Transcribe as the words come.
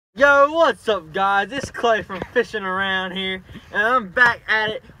Yo, what's up guys? It's Clay from Fishing Around here, and I'm back at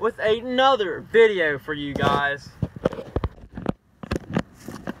it with another video for you guys.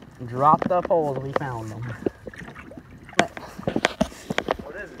 Dropped up holes, we found them.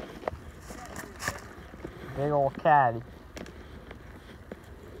 What is it? Big old caddy.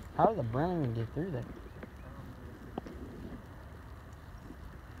 How did the brim even get through there?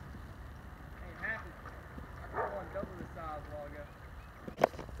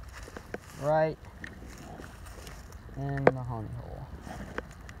 Right in the honey hole.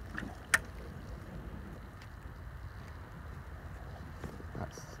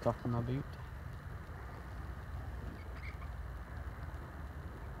 That's stuck in my boot.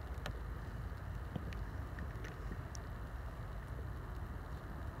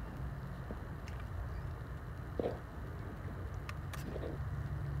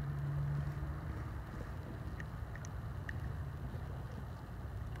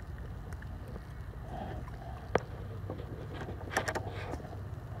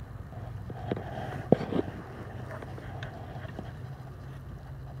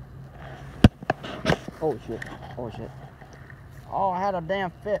 Oh shit, oh shit. Oh, I had a damn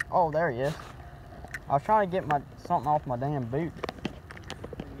fit. Oh, there he is. I was trying to get something off my damn boot.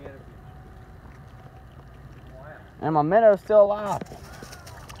 And my minnow's still alive.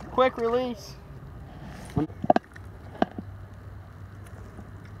 Quick release. There's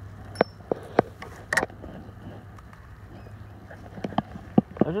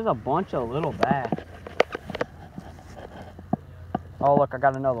just a bunch of little bass. Oh look, I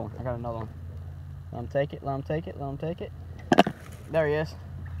got another one. Let him take it, let him take it, let him take it. There he is.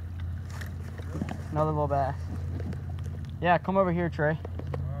 Another little bass. Yeah, come over here, Trey.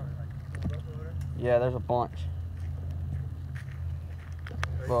 Yeah, there's a bunch.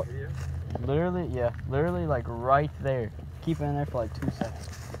 Look, literally, yeah, literally like right there. Keep it in there for like 2 seconds.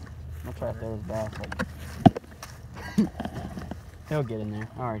 I'll try to throw his bass. Like, he'll get in there.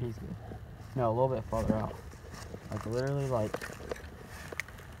 All right, he's good. No, a little bit farther out. Like literally, like,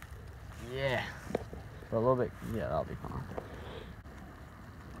 yeah. For a little bit, yeah, that'll be fine.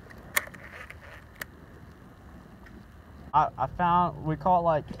 I found, we caught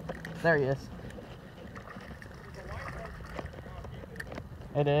like, there he is.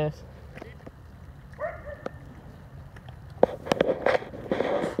 It is.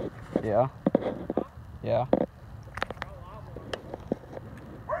 Yeah. Yeah.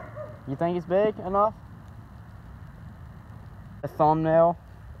 You think it's big enough? A thumbnail.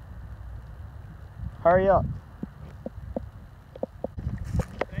 Hurry up. Stay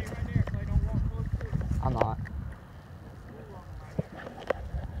right there, Clay. Don't walk close to it. I'm not.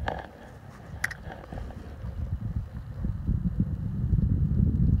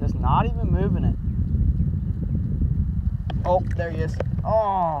 Just not even moving it. Oh, there he is.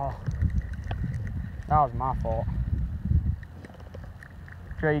 Oh, that was my fault.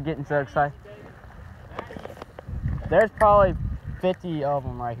 Trey, you getting so excited? There's probably 50 of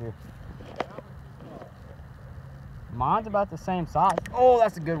them right here. Mine's about the same size. Oh,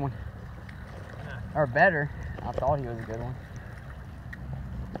 that's a good one. Or better. I thought he was a good one.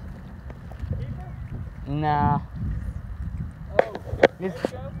 Nah. Oh, He's...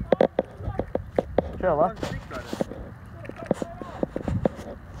 Chill,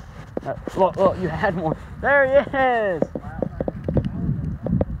 look. Look, you had one. There he is.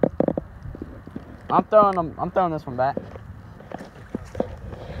 I'm throwing this one back.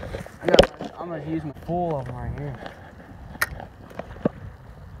 I'm gonna use my full of them right here.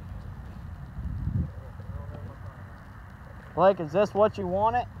 Blake, is this what you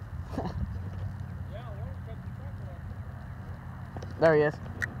wanted? There he is.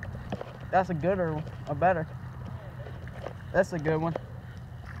 That's a gooder, a better. That's a good one.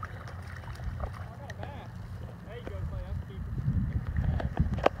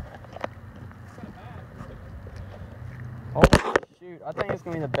 Oh shoot, I think it's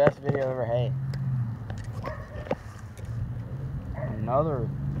gonna be the best video I've ever had. Another.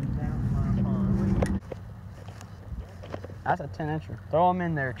 That's a 10-incher. Throw them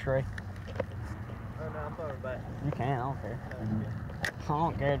in there, Trey. Oh no, I'm throwing it back. You can, I don't care. I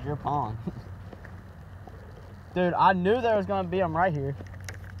don't care, it's your pond. Dude, I knew there was gonna be them right here.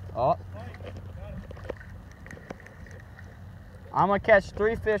 Oh. I'm gonna catch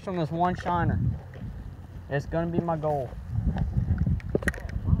 3 fish on this one shiner. It's gonna be my goal.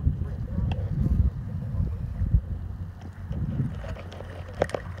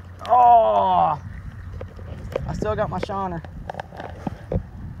 Oh! I still got my shiner.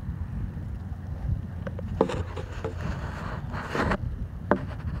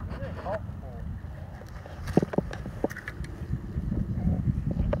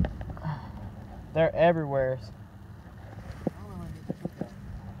 They're everywhere.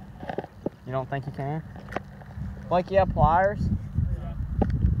 You don't think you can? Like you have pliers?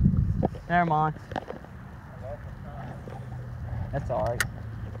 Never mind. That's alright.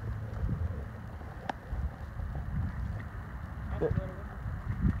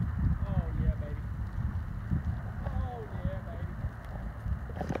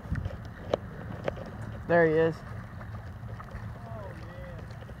 There he is.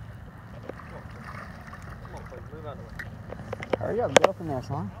 Hurry up, get up in there,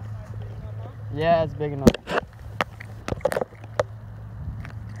 son. Yeah, it's big enough.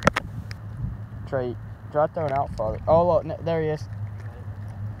 Trey, try to throw it out farther. Oh look, there he is.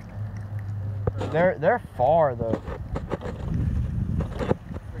 They're far though.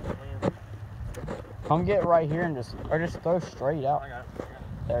 Come get right here and just throw straight out.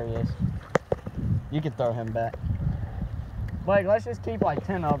 There he is. You can throw him back. Blake, let's just keep like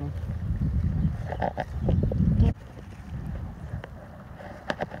 10 of them.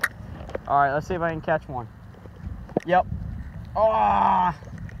 Alright, let's see if I can catch one. Yep. Oh!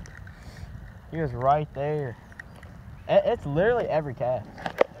 He was right there. It's literally every cast.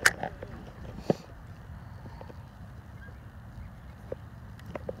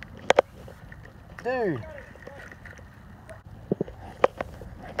 Dude.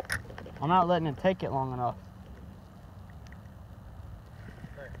 I'm not letting it take it long enough.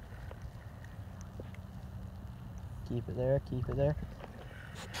 Keep it there, keep it there.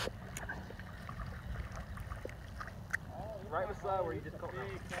 Right beside where you just caught me.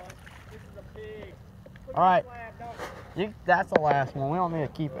 This is a pig. Alright. That's the last one. We don't need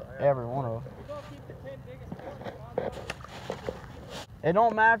to keep it, every one of them. We're gonna keep the 10 biggest ones. It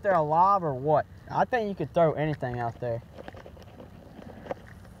don't matter if they're alive or what. I think you could throw anything out there.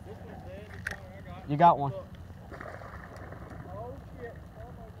 You got one. Oh shit.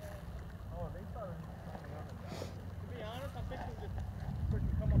 Oh my god. Oh, they started coming up. To be honest, I'm fixing to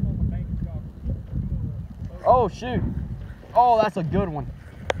freaking come up on the bank and drop. Oh shoot. Oh, that's a good one.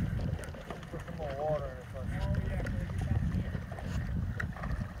 Put some more water in it. Oh yeah,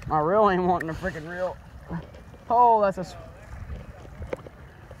 My reel ain't wanting a freaking reel. Oh, that's a...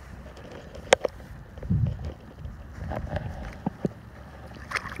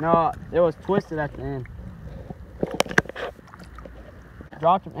 No, it was twisted at the end.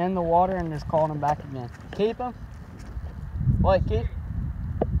 Dropped him in the water and just called him back again. Keep him. Wait,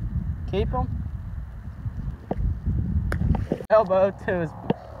 keep him. Elbow to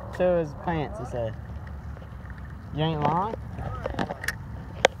his pants, he said. You ain't lying?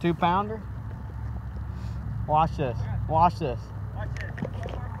 2-pounder? Watch this. Watch this.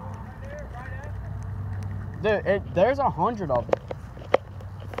 Dude, there's 100 of them.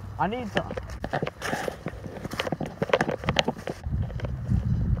 I need some.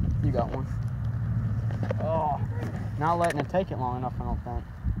 You got one. Oh, not letting it take it long enough, I don't think.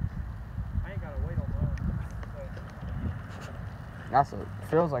 I ain't gotta wait on that.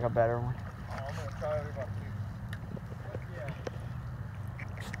 Feels like a better one. Oh, I'm gonna try everybody too.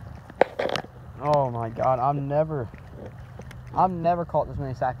 Oh my God, I've never caught this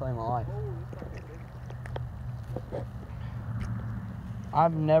many sackle in my life.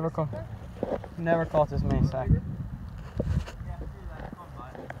 I've never caught this many sackle.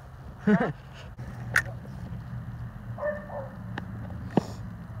 Yep.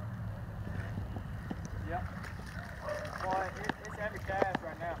 Well, it's every cast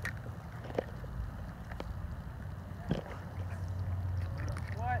right now.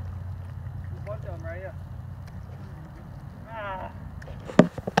 What? There's a bunch of them right here. Ah.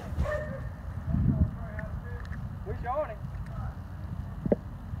 We're showing it.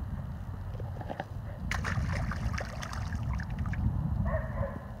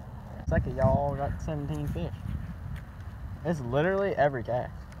 It's like y'all got 17 fish. It's literally every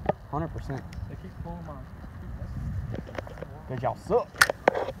cast. 100%. They keep pulling on. Cause y'all suck.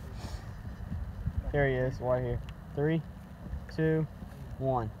 Here he is, right here. 3, 2,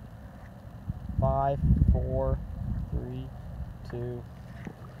 1. 5, 4, 3, 2.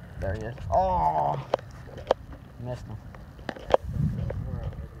 There he is. Oh, missed him.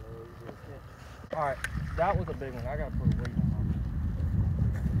 All right, that was a big one. I gotta put a weight on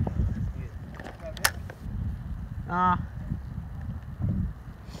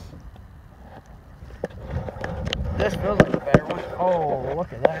This feels like a better one. Oh,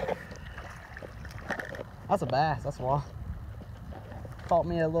 look at that. That's a bass, that's why. Caught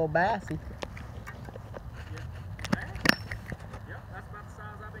me a little bassy. Yep, that's about the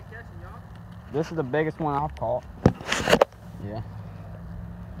size I've been catching, y'all. This is the biggest one I've caught. Yeah.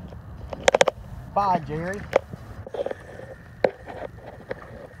 Bye, Jerry.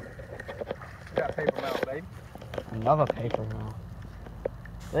 got paper mount, baby. Another paper now.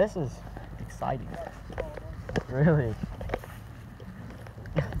 This is exciting. Really.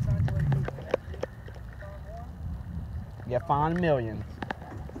 You find millions.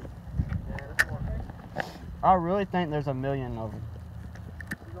 I really think there's a million of them.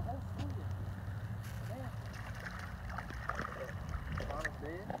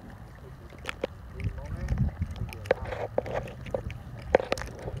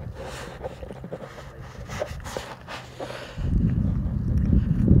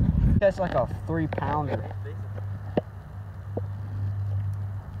 That's like a 3-pounder.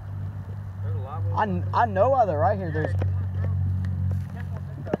 I know why they're right here. There's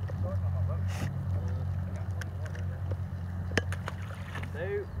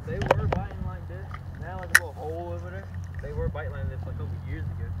They were biting like this. Now like a little hole over there. They were biting like this like a couple years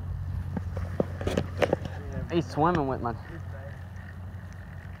ago. He's swimming with me.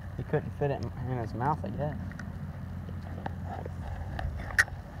 He couldn't fit it in his mouth, I guess.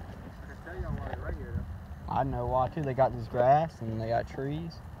 I know why too. They got this grass and they got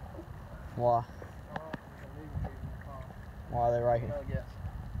trees. Why? Why are they right here?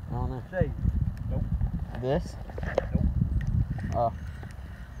 I don't know. Shade. Nope. This? Nope. Oh.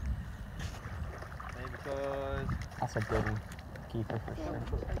 Maybe because That's a good one. Keeper for sure.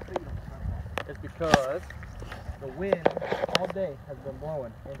 It's because the wind all day has been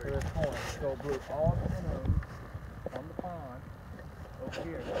blowing into this point, so it blew all the minnows from the pond over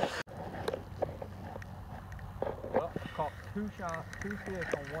here. Well, caught two fish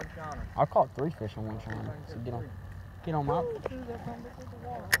on one shiner. I caught 3 fish on one shiner. So get on my. I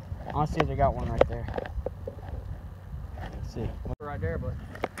want to see if they got one right there. Let's see. Right there, but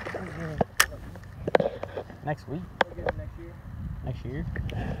Next week? we'll get it next year. Next year?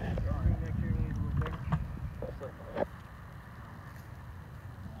 Next year when he's a little bigger.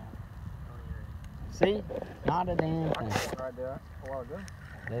 See? Not a damn I thing. caught one right there a while ago.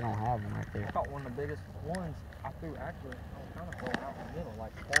 They don't have one right I there. caught one of the biggest ones I threw actually. I was trying to throw it out in the middle,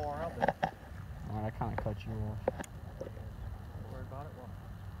 like far out there. Alright, I kind of cut you off. Don't worry about it. Well,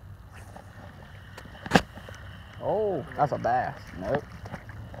 Oh, that's a bass. Nope.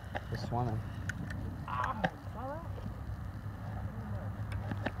 Just swimming.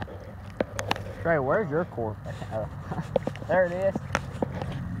 Trey, where's your cord? Oh. There it is.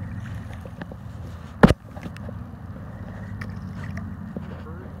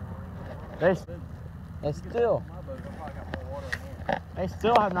 They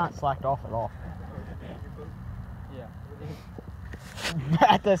still have not slacked off at all. yeah.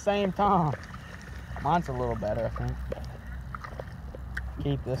 At the same time. Mine's a little better, I think.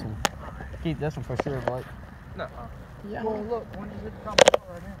 Keep this one. Keep this one for sure, Blake. No. Yeah. Well, look, when you hit the top of the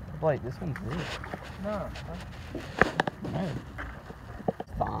right here. Blake, this one's good. No. No.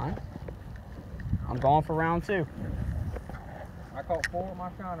 It's fine. I'm going for round 2. I caught 4 with my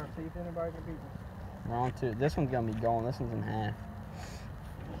shiner. See if anybody can beat me. Round 2. This one's gonna be going. This one's in half.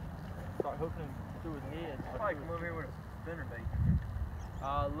 Start hooking through his head. probably come over here with a spinner bait.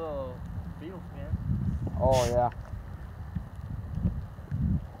 Little beetle spin. Oh yeah.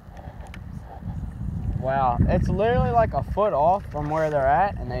 Wow, it's literally like a foot off from where they're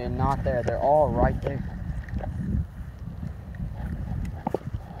at, and they're not there. They're all right there.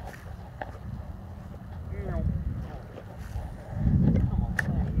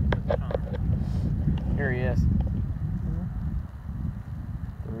 Here he is.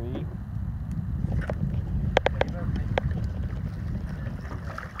 3.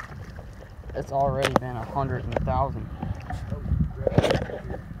 It's already been 100,000.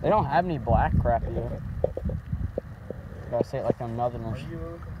 They don't have any black crappie though. Gotta say it like them northerners.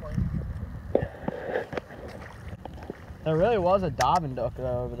 There really was a diving duck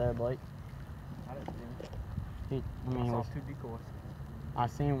though over there, Blake. I didn't see him. I mean, I saw 2 decoys. I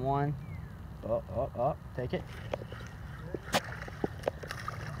seen one. Up. Take it.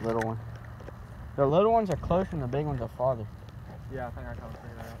 Little one. The little ones are closer and the big ones are farther. Yeah, I think I kind of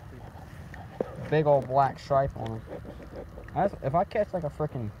figured that out too. Big old black stripe on them. If I catch like a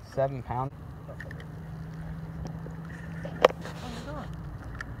freaking 7-pound.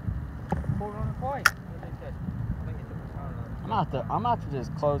 I'm about to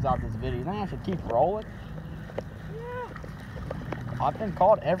just close out this video. You think I should keep rolling? Yeah. I've been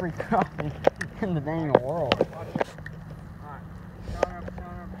caught every crappie in the dang world.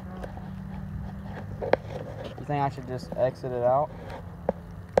 You think I should just exit it out?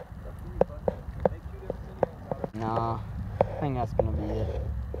 Nah, I think that's gonna be it.